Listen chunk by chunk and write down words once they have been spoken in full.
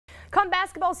Come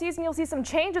basketball season, you'll see some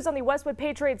changes on the Westwood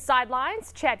Patriots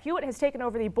sidelines. Chad Hewitt has taken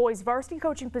over the boys varsity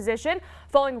coaching position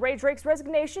following Ray Drake's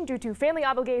resignation due to family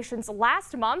obligations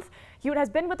last month. Hewitt has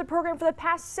been with the program for the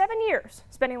past 7 years,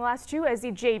 spending the last 2 as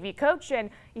the JV coach. And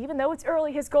even though it's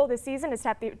early, his goal this season is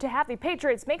to have the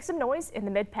Patriots make some noise in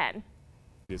the Mid-Penn.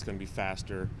 It's going to be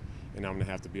faster, and I'm going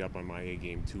to have to be up on my A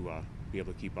game to be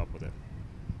able to keep up with it.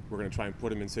 We're going to try and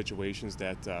put them in situations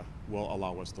that will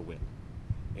allow us to win.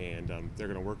 And they're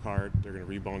going to work hard, they're going to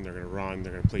rebound, they're going to run,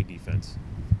 they're going to play defense.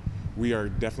 We are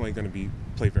definitely going to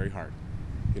play very hard.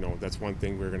 You know, that's one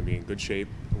thing. We're going to be in good shape,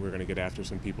 and we're going to get after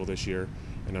some people this year,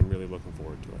 and I'm really looking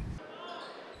forward to it.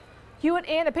 Hewitt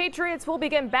and the Patriots will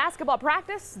begin basketball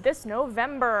practice this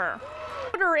November.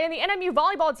 And the NMU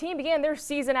volleyball team began their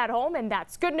season at home, and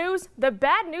that's good news. The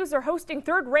bad news, they're hosting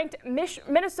third-ranked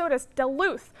Minnesota's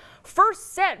Duluth.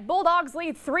 First set, Bulldogs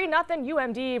lead 3-0.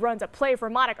 UMD runs a play for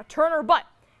Monica Turner, but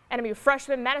NMU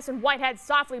freshman Madison Whitehead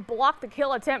softly blocked the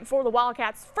kill attempt for the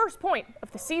Wildcats' first point of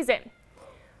the season.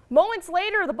 Moments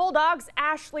later, the Bulldogs'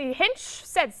 Ashley Hinch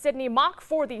set Sydney Mock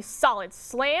for the solid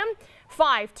slam.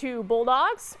 5-2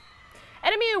 Bulldogs.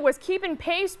 NMU was keeping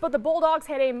pace, but the Bulldogs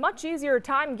had a much easier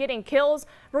time getting kills.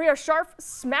 Maria Scharf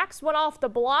smacks one off the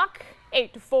block.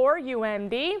 8-4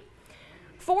 UMD.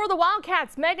 For the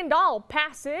Wildcats, Megan Dahl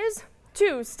passes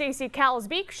to Stacy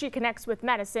Calsbeek. She connects with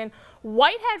Madison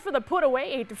Whitehead for the put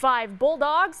away. 8-5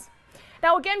 Bulldogs.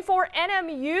 Now again for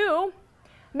NMU,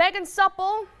 Megan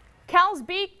Supple,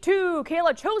 Calsbeek to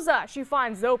Kayla Choza. She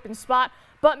finds the open spot.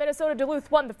 But Minnesota Duluth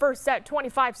won the first set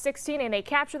 25-16, and they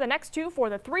capture the next 2 for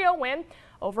the 3-0 win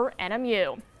over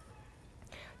NMU.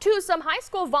 To some high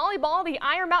school volleyball, the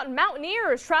Iron Mountain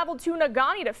Mountaineers traveled to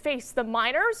Negaunee to face the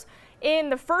Miners. In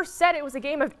the first set, it was a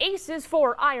game of aces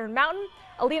for Iron Mountain.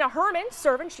 Alina Herman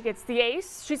serving, she gets the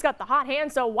ace. She's got the hot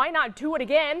hand, so why not do it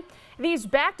again? These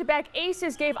back-to-back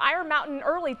aces gave Iron Mountain an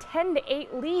early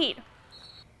 10-8 lead.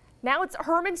 Now it's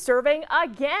Herman serving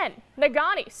again.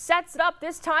 Negaunee sets it up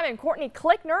this time, and Courtney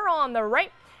Klickner on the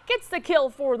right gets the kill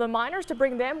for the Miners to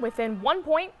bring them within 1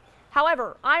 point.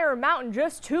 However, Iron Mountain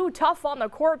just too tough on the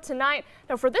court tonight.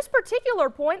 Now for this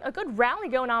particular point, a good rally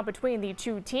going on between the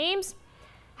two teams.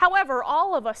 However,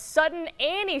 all of a sudden,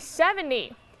 Annie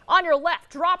 70 on your left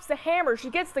drops the hammer.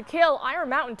 She gets the kill. Iron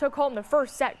Mountain took home the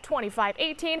first set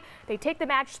 25-18. They take the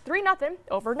match 3-0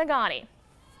 over Negaunee.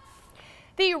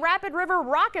 The Rapid River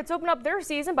Rockets open up their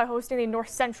season by hosting the North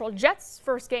Central Jets.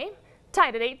 First game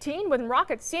tied at 18 when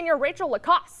Rockets senior Rachel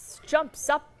Lacoste jumps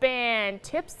up and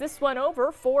tips this one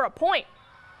over for a point.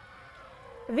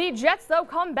 The Jets, though,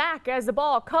 come back as the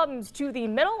ball comes to the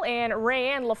middle, and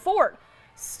Rayanne LaFord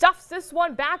stuffs this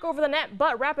one back over the net,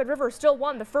 but Rapid River still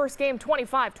won the first game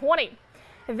 25-20.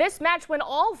 This match went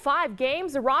all 5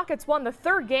 games. The Rockets won the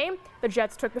 3rd game. The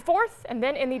Jets took the 4th, and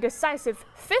then in the decisive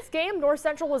 5th game, North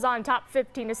Central was on top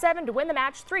 15-7 to win the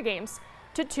match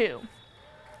 3-2.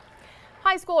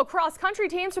 High school cross-country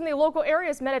teams from the local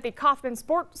areas met at the Kauffman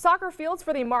Sport Soccer Fields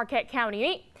for the Marquette County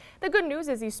meet. The good news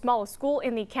is the smallest school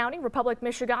in the county, Republic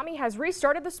Michigamme, has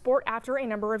restarted the sport after a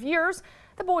number of years.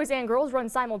 The boys and girls run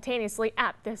simultaneously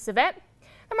at this event.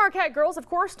 The Marquette girls, of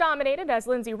course, dominated as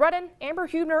Lindsay Rudden, Amber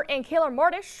Hubner, and Kayla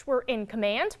Martish were in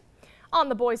command. On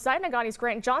the boys' side, Negaunee's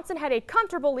Grant Johnson had a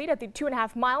comfortable lead at the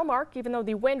 2.5-mile mark, even though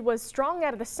the wind was strong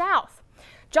out of the south.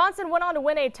 Johnson went on to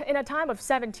win in a time of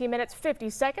 17 minutes 50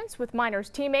 seconds with Miners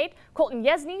teammate Colton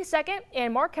Yesney second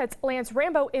and Marquette's Lance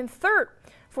Rambo in third.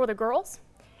 For the girls,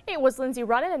 it was Lindsay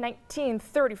Rudden in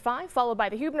 19:35, followed by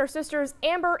the Hubner sisters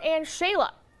Amber and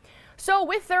Shayla. So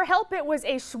with their help, it was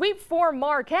a sweep for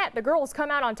Marquette. The girls come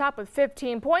out on top with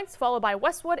 15 points, followed by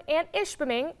Westwood and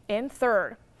Ishpeming in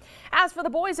third. As for the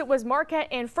boys, it was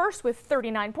Marquette in first with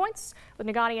 39 points, with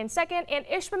Negaunee in second and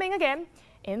Ishpeming again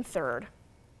in third.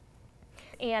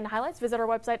 And highlights, visit our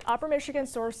website,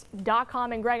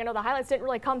 uppermichigansource.com. And Greg, I know the highlights didn't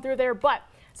really come through there, but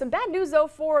some bad news, though,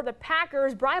 for the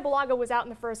Packers. Brian Bulaga was out in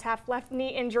the first half, left knee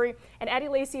injury, and Eddie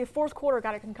Lacy, fourth quarter,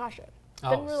 got a concussion.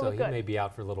 Oh, so he may be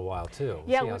out for a little while too.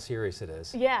 We'll see how serious it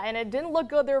is. Yeah, and it didn't look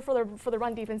good there for the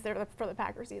run defense there for the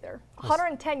Packers either.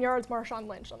 110 yards, Marshawn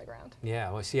Lynch on the ground.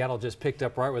 Yeah, well, Seattle just picked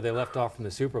up right where they left off from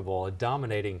the Super Bowl. A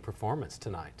dominating performance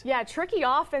tonight. Yeah, tricky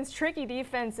offense, tricky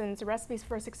defense, and it's a recipe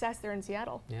for success there in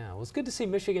Seattle. Yeah, well, it's good to see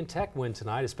Michigan Tech win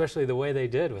tonight, especially the way they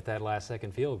did with that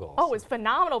last-second field goal. Oh, it was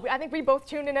phenomenal. I think we both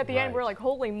tuned in at the end. We're like,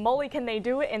 holy moly, can they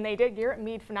do it? And they did. Garrett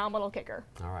Meade, phenomenal kicker.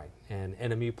 All right, and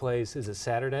NMU plays, is it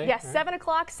Saturday? Yes, 7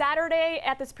 o'clock Saturday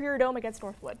at the Superior Dome against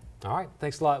Northwood. All right,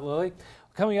 thanks a lot, Lily.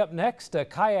 Coming up next, a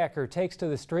kayaker takes to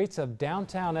the streets of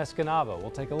downtown Escanaba. We'll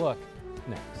take a look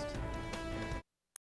next.